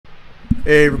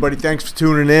Hey everybody, thanks for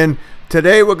tuning in.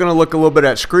 Today we're going to look a little bit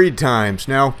at screed times.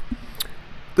 Now,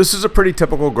 this is a pretty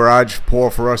typical garage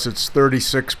pour for us. It's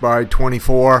 36 by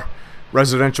 24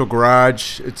 residential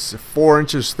garage. It's 4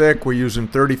 inches thick. We're using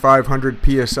 3,500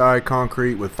 PSI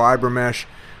concrete with fiber mesh,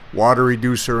 water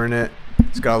reducer in it.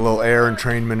 It's got a little air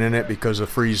entrainment in it because of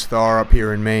freeze thaw up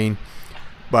here in Maine.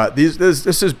 But this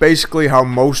is basically how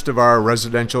most of our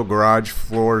residential garage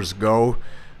floors go.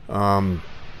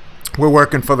 We're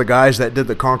working for the guys that did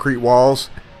the concrete walls,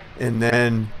 and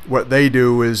then what they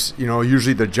do is,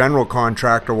 usually the general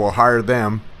contractor will hire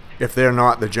them if they're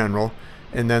not the general,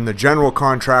 and then the general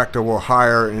contractor will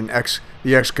hire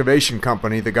the excavation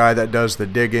company, the guy that does the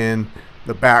digging,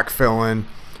 the backfilling,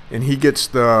 and he gets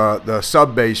the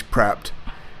sub base prepped,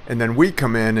 and then we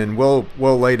come in and we'll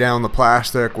lay down the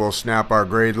plastic, we'll snap our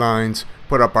grade lines,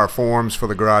 put up our forms for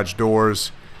the garage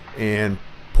doors, and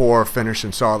pour, finish,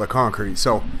 and saw the concrete.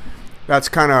 So that's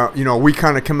kind of, we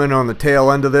kind of come in on the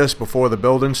tail end of this before the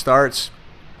building starts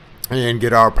and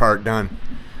get our part done.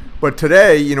 But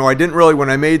today, I didn't really, when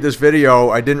I made this video,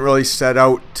 I didn't really set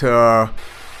out to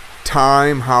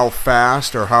time how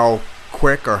fast or how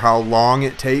quick or how long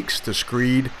it takes to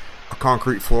screed a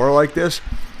concrete floor like this.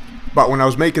 But when I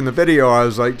was making the video, I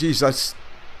was like, geez,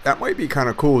 that might be kind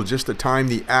of cool just to time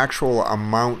the actual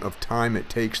amount of time it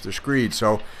takes to screed.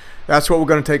 So that's what we're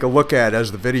going to take a look at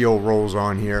as the video rolls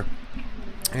on here.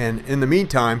 And in the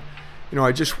meantime,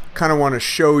 I just kind of want to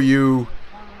show you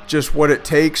just what it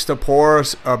takes to pour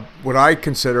us what I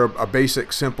consider a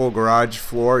basic simple garage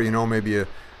floor, maybe a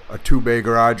 2-bay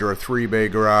garage or a 3-bay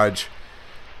garage.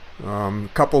 A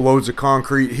couple loads of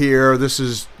concrete here. This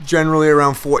is generally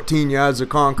around 14 yards of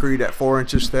concrete at 4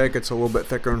 inches thick. It's a little bit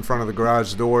thicker in front of the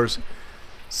garage doors.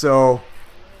 So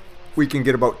we can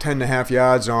get about 10.5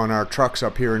 yards on our trucks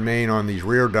up here in Maine on these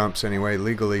rear dumps anyway,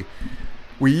 legally.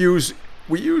 We use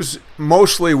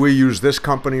this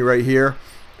company right here,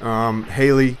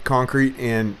 Haley Concrete,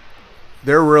 and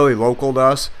they're really local to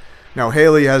us. Now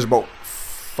Haley has about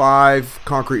 5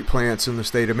 concrete plants in the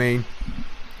state of Maine,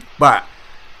 but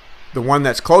the one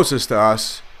that's closest to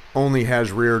us only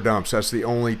has rear dumps. That's the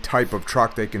only type of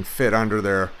truck they can fit under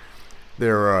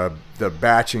the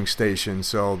batching station.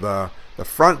 So the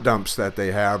front dumps that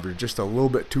they have are just a little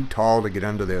bit too tall to get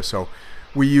under there. So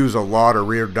we use a lot of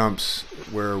rear dumps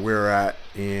where we're at,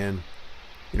 and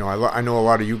I know a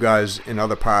lot of you guys in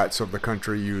other parts of the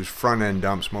country use front end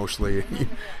dumps mostly.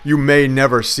 You may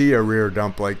never see a rear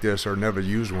dump like this or never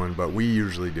use one, but we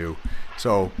usually do.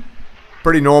 So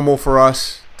pretty normal for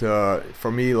us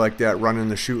for me like that, running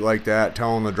the chute like that,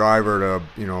 telling the driver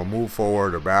to move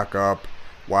forward or back up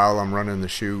while I'm running the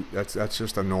chute. That's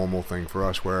just a normal thing for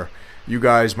us, where you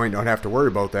guys might not have to worry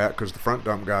about that because the front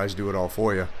dump guys do it all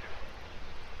for you.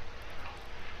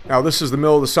 Now this is the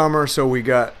middle of the summer, so we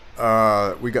got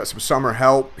some summer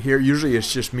help here. Usually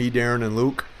it's just me, Darren, and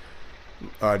Luke.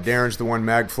 Darren's the one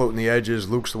mag floating the edges.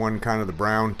 Luke's the one kind of the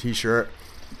brown t-shirt,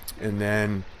 and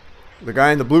then the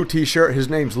guy in the blue t-shirt, his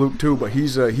name's Luke too, but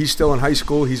he's still in high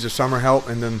school. He's a summer help.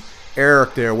 And then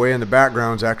Eric there, way in the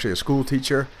background, is actually a school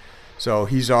teacher, so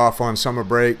he's off on summer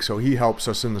break. So he helps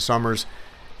us in the summers.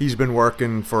 He's been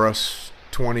working for us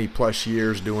 20 plus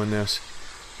years doing this.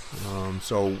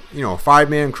 So a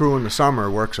 5-man crew in the summer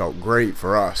works out great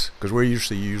for us because we're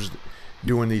usually used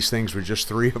doing these things with just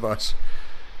 3 of us.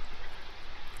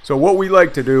 So what we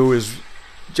like to do is,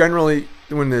 generally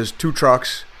when there's 2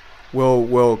 trucks,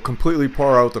 we'll completely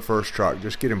pour out the first truck.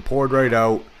 Just get them poured right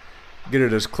out, get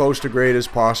it as close to grade as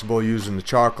possible using the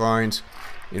chalk lines.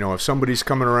 If somebody's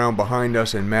coming around behind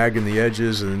us and magging the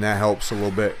edges, then that helps a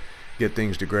little bit get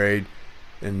things to grade.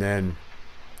 And then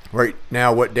right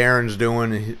now what Darren's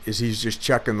doing is he's just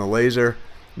checking the laser,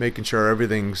 making sure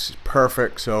everything's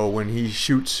perfect. So when he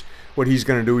shoots, what he's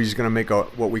going to do, he's going to make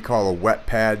what we call a wet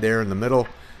pad there in the middle.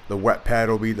 The wet pad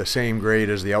will be the same grade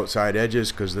as the outside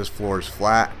edges because this floor is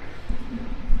flat.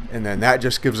 And then that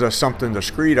just gives us something to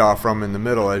screed off from in the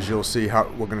middle. As you'll see,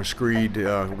 how we're going to screed,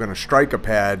 we're going to strike a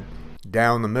pad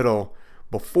down the middle.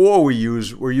 Before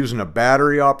we're using a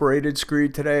battery operated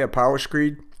screed today, a power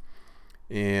screed,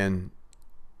 and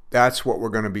that's what we're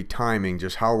going to be timing,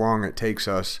 just how long it takes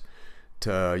us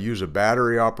to use a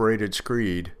battery operated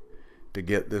screed to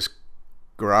get this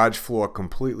garage floor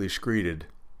completely screeded.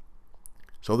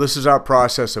 So this is our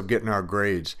process of getting our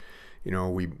grades.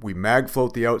 We mag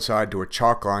float the outside to a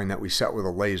chalk line that we set with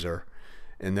a laser,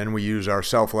 and then we use our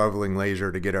self-leveling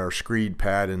laser to get our screed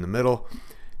pad in the middle.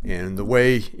 And the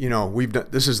way,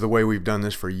 this is the way we've done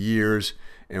this for years,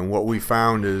 and what we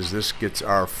found is this gets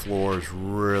our floors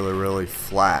really, really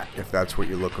flat, if that's what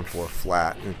you're looking for.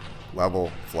 Flat,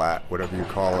 level, flat, whatever you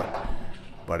call it.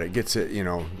 But it gets it,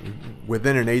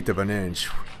 within 1/8 of an inch.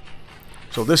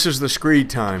 So this is the screed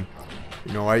time.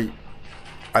 You know,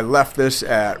 I left this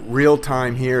at real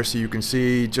time here so you can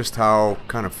see just how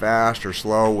kind of fast or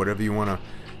slow, whatever you want to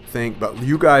think. But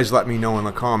you guys let me know in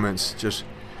the comments just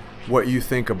what you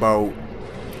think about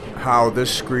how this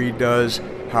screed does,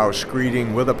 how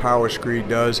screeding with a power screed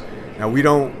does. Now we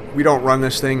don't run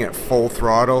this thing at full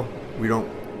throttle.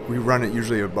 We run it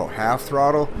usually about half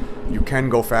throttle. You can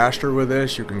go faster with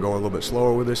this. You can go a little bit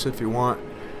slower with this if you want.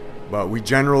 But we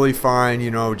generally find,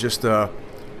 you know, just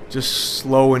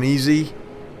slow and easy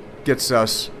gets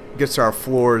our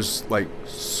floors like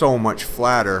so much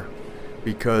flatter,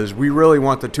 because we really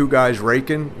want the two guys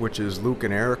raking, which is Luke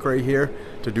and Eric right here,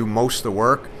 to do most of the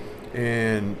work.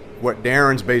 And what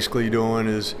Darren's basically doing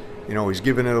is, you know, he's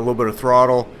giving it a little bit of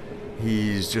throttle.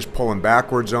 He's just pulling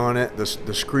backwards on it.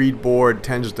 The screed board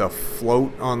tends to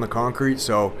float on the concrete,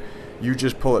 so you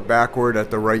just pull it backward at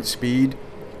the right speed,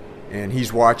 and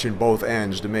he's watching both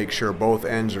ends to make sure both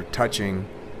ends are touching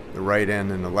the right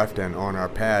end and the left end on our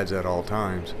pads at all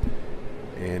times.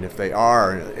 And if they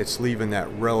are, it's leaving that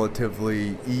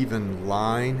relatively even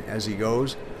line as he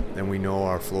goes, then we know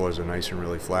our floors are nice and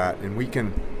really flat. And we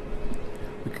can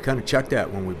kind of check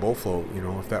that when we bull float. You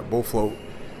know, if that bull float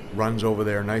runs over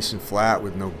there nice and flat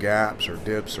with no gaps or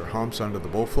dips or humps under the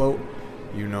bull float,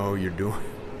 you know you're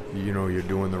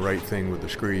doing the right thing with the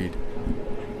screed.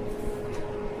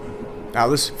 Now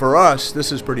this, for us,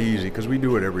 this is pretty easy because we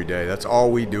do it every day. That's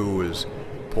all we do is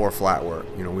pour flat work.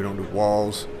 You know, we don't do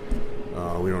walls,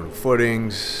 we don't do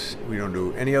footings, we don't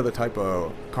do any other type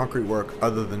of concrete work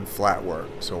other than flat work.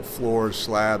 So floors,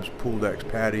 slabs, pool decks,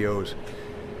 patios,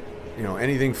 you know,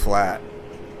 anything flat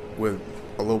with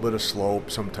a little bit of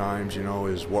slope sometimes, you know,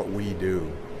 is what we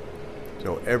do.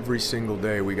 So every single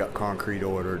day we got concrete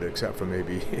ordered, except for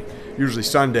maybe usually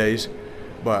Sundays,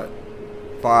 but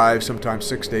 5, sometimes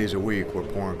 6 days a week we're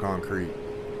pouring concrete.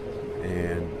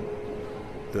 And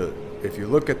if you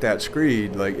look at that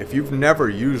screed, like if you've never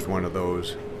used one of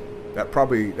those, that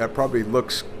probably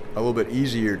looks a little bit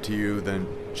easier to you than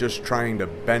just trying to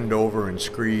bend over and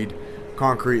screed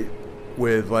concrete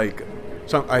with, like,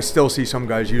 I still see some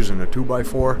guys using a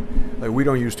 2x4. Like, we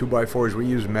don't use 2x4s, we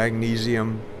use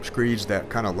magnesium screeds that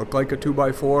kind of look like a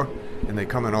 2x4, and they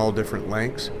come in all different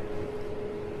lengths.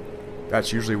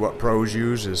 That's usually what pros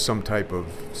use, is some type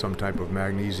of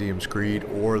magnesium screed,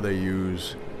 or they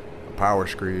use a power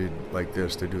screed like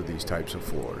this to do these types of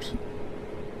floors.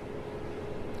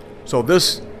 So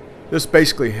this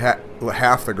basically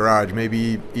half the garage,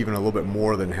 maybe even a little bit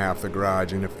more than half the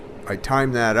garage. And if I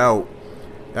time that out,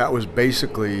 that was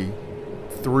basically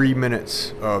 3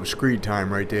 minutes of screed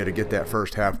time right there to get that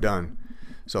first half done.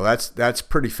 So that's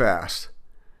pretty fast.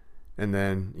 And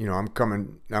then, you know, I'm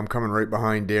coming right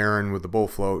behind Darren with the bull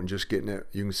float and just getting it.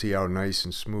 You can see how nice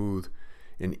and smooth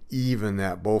and even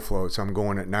that bull float. So I'm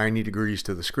going at 90 degrees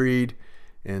to the screed,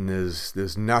 and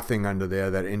there's nothing under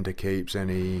there that indicates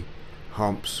any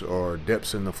humps or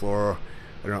dips in the floor.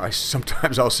 I don't know,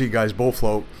 sometimes I'll see guys bull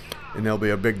float and there'll be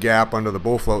a big gap under the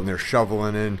bull float and they're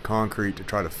shoveling in concrete to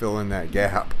try to fill in that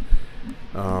gap.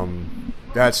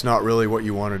 That's not really what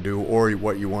you want to do or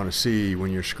what you want to see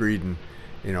when you're screeding.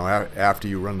 You know, after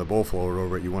you run the bull float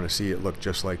over it, you want to see it look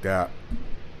just like that.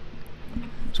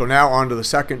 So now onto the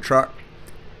second truck.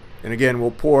 And again,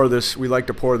 we'll pour this, we like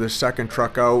to pour this second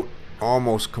truck out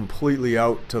almost completely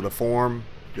out to the form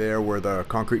there where the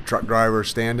concrete truck driver is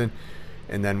standing.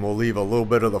 And then we'll leave a little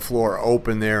bit of the floor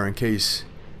open there in case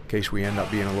we end up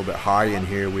being a little bit high in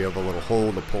here. We have a little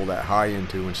hole to pull that high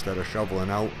into instead of shoveling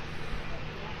out.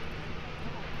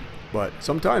 But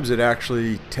sometimes it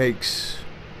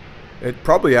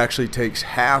probably actually takes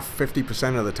half,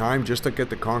 50% of the time just to get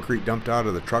the concrete dumped out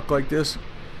of the truck like this.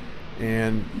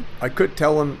 And I could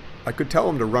tell him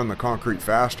to run the concrete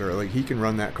faster. Like, he can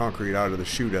run that concrete out of the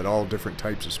chute at all different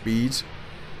types of speeds.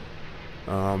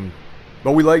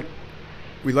 But we like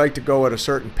to go at a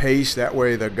certain pace. That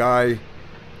way the guy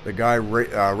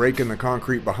raking the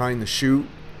concrete behind the chute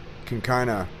can kind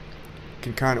of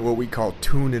what we call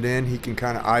tune it in. He can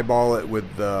kind of eyeball it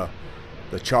with the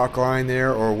chalk line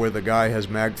there, or where the guy has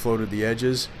mag floated the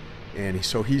edges, and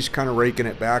so he's kind of raking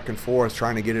it back and forth,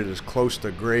 trying to get it as close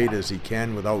to grade as he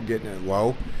can without getting it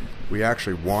low. We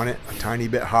actually want it a tiny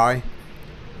bit high.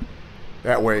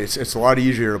 That way it's a lot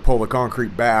easier to pull the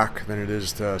concrete back than it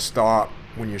is to stop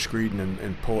when you're screeding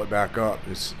and pull it back up.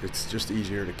 It's just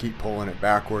easier to keep pulling it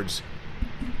backwards.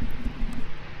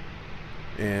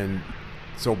 And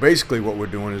so basically what we're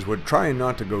doing is we're trying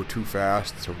not to go too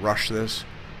fast to rush this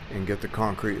and get the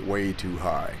concrete way too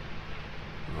high.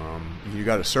 You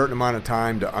got a certain amount of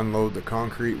time to unload the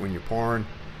concrete when you're pouring.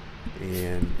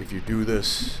 And if you do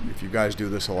this, if you guys do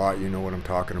this a lot, you know what I'm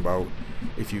talking about.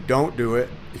 If you don't do it,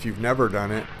 if you've never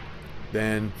done it,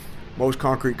 then most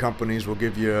concrete companies will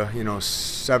give you,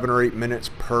 7 or 8 minutes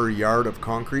per yard of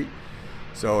concrete.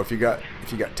 So if you got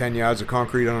 10 yards of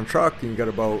concrete on a truck, you got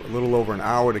about a little over an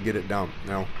hour to get it dumped.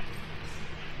 Now,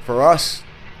 for us,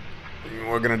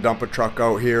 we're going to dump a truck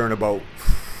out here in about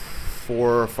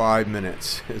 4 or 5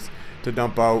 minutes to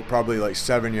dump out probably like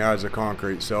 7 yards of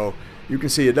concrete. So you can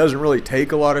see it doesn't really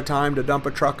take a lot of time to dump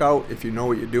a truck out if you know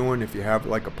what you're doing, if you have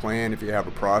like a plan, if you have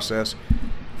a process,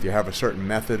 if you have a certain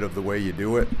method of the way you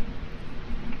do it.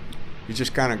 You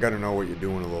just kind of got to know what you're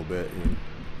doing a little bit, and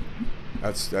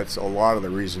that's a lot of the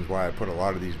reasons why I put a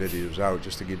lot of these videos out,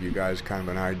 just to give you guys kind of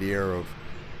an idea of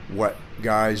what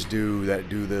guys do that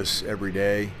do this every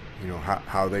day,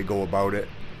 how they go about it.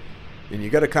 And you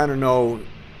got to kind of know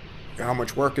how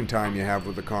much working time you have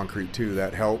with the concrete too.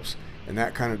 That helps, and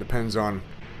that kind of depends on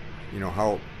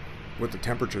what the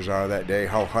temperatures are that day,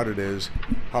 how hot it is,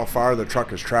 how far the truck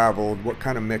has traveled, what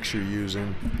kind of mix you're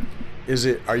using.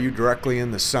 Are you directly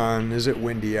in the sun? Is it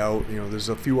windy out? There's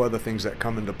a few other things that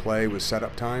come into play with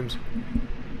setup times.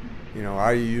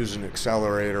 Are you using an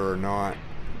accelerator or not?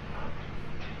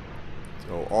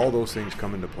 So all those things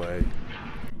come into play.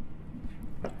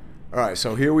 Alright,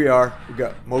 so here we are. We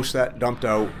got most of that dumped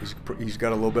out. He's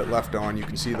got a little bit left on. You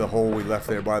can see the hole we left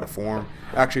there by the form.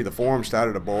 Actually, the form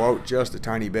started to bow out just a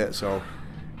tiny bit, so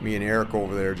me and Eric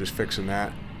over there just fixing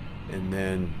that. And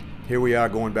then here we are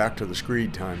going back to the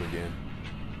screed time again.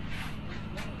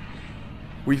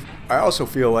 I also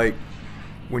feel like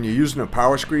when you're using a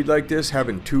power screed like this,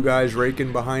 having 2 guys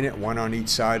raking behind it, one on each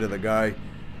side of the guy,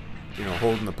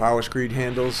 holding the power screed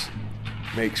handles,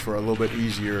 makes for a little bit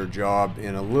easier job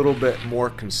and a little bit more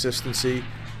consistency,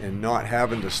 and not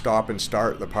having to stop and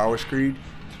start the power screed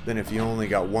than if you only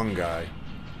got one guy.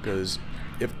 Because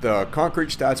if the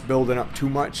concrete starts building up too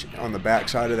much on the back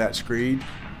side of that screed,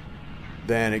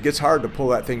 then it gets hard to pull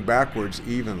that thing backwards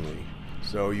evenly.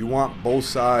 So you want both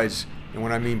sides, and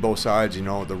when I mean both sides,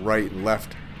 the right and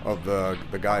left of the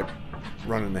guy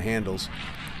running the handles,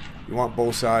 you want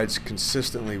both sides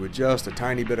consistently with just a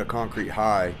tiny bit of concrete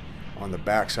high on the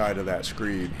back side of that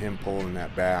screed, him pulling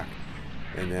that back.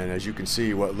 And then as you can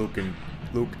see, what Luke and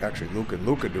Luke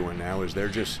are doing now is they're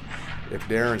just, if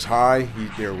Darren's high,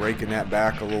 they're raking that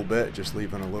back a little bit, just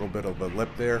leaving a little bit of a lip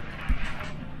there.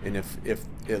 And if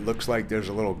it looks like there's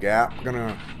a little gap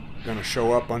gonna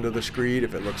show up under the screed,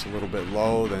 if it looks a little bit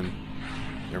low, then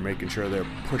they're making sure they're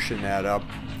pushing that up,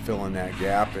 filling that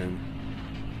gap, and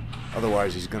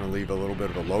otherwise he's gonna leave a little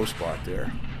bit of a low spot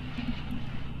there.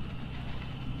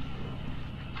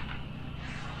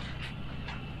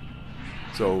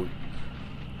 So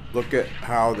look at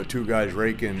how the 2 guys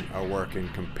raking are working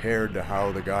compared to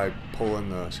how the guy pulling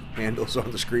the handles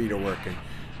on the screed are working.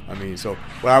 I mean, so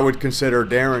what I would consider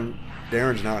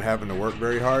Darren's not having to work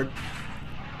very hard.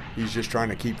 He's just trying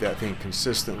to keep that thing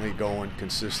consistently going,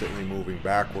 consistently moving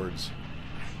backwards,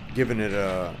 giving it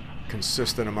a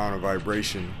consistent amount of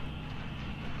vibration.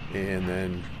 And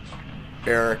then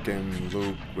Eric and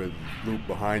Luke, with Luke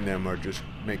behind them, are just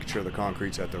making sure the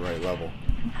concrete's at the right level.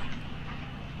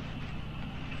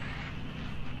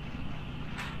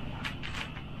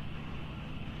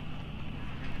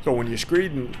 So when you're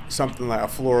screeding something like a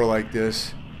floor like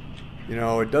this,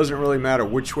 it doesn't really matter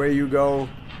which way you go.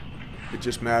 It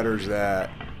just matters that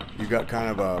you got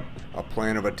kind of a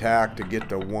plan of attack to get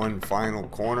to one final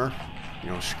corner.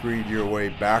 Screed your way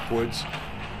backwards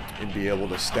and be able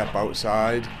to step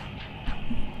outside.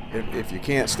 If you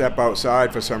can't step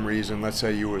outside for some reason, let's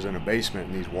say you was in a basement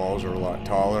and these walls are a lot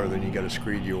taller, then you got to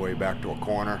screed your way back to a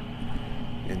corner,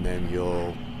 and then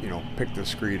you'll pick the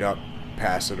screed up,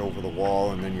 pass it over the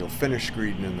wall, and then you'll finish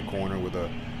screeding in the corner with a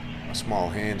small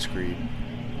hand screed.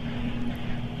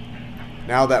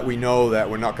 Now that we know that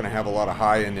we're not going to have a lot of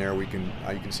high in there, you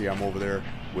can see I'm over there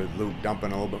with Luke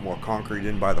dumping a little bit more concrete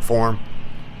in by the form,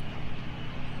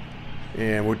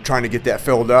 and we're trying to get that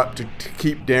filled up to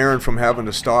keep Darren from having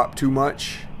to stop too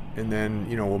much. And then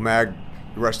we'll mag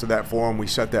the rest of that form. We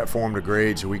set that form to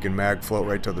grade so we can mag float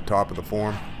right to the top of the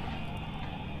form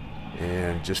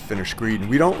and just finish screeding.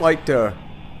 We don't like to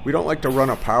run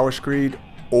a power screed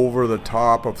over the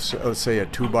top of, let's say, a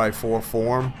 2x4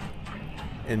 form,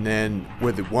 and then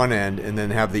with one end, and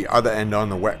then have the other end on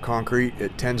the wet concrete.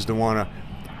 It tends to want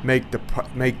to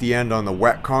make the end on the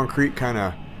wet concrete kind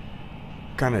of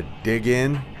dig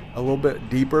in a little bit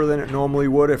deeper than it normally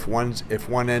would if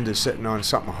one end is sitting on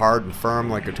something hard and firm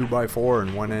like a 2x4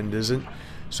 and one end isn't.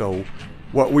 So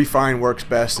what we find works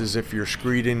best is if you're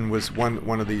screeding with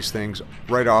one of these things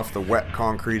right off the wet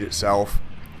concrete itself,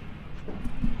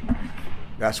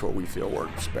 That's what we feel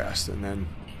works best. And then,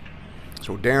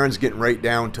 so Darren's getting right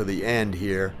down to the end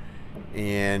here,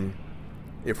 and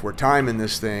if we're timing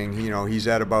this thing, you know, he's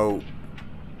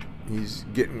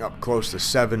getting up close to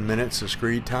 7 minutes of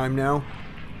screed time now.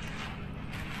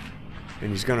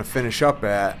 And he's going to finish up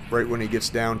at, right when he gets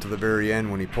down to the very end,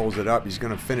 when he pulls it up, he's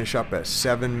going to finish up at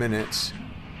 7 minutes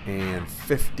and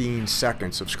 15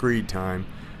 seconds of screed time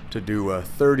to do a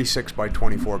 36 by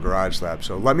 24 garage slab.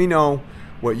 So let me know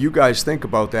what you guys think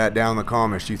about that down in the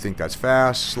comments. Do you think that's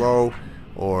fast, slow,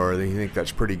 or do you think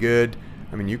that's pretty good?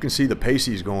 I mean, you can see the pace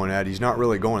he's going at. He's not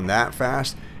really going that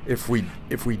fast. If we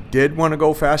did want to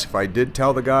go fast, if I did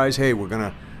tell the guys, hey, we're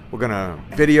gonna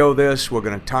video this, we're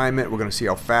gonna time it, we're gonna see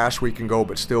how fast we can go,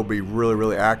 but still be really,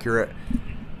 really accurate.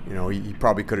 You know, he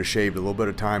probably could have shaved a little bit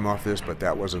of time off this, but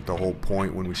that wasn't the whole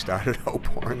point when we started out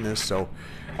pouring this. So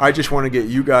I just want to get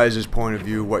you guys' point of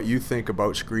view, what you think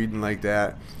about screeding like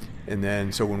that. And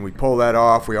then, so when we pull that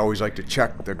off, we always like to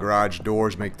check the garage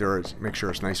doors, make sure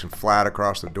it's nice and flat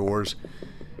across the doors.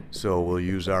 So we'll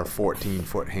use our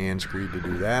 14-foot hand screed to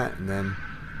do that. And then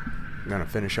I'm going to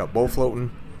finish up bow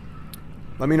floating.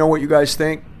 Let me know what you guys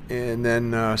think, and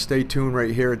then stay tuned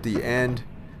right here at the end.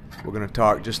 We're going to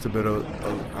talk just a bit of,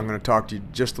 I'm going to talk to you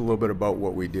just a little bit about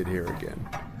what we did here again.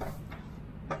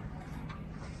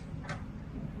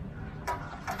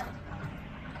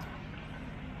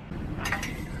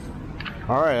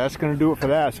 All right, that's going to do it for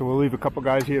that. So we'll leave a couple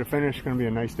guys here to finish. It's going to be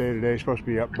a nice day today. It's supposed to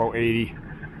be up about 80,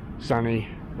 sunny.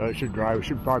 It should dry. We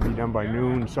should probably be done by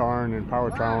noon, sawing and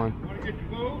power troweling. Want to get your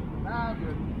food? I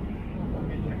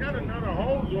got another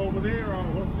hose over there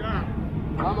on hooked up.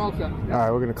 I'm all set. All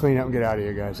right, we're going to clean up and get out of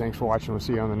here, guys. Thanks for watching. We'll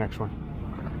see you on the next one.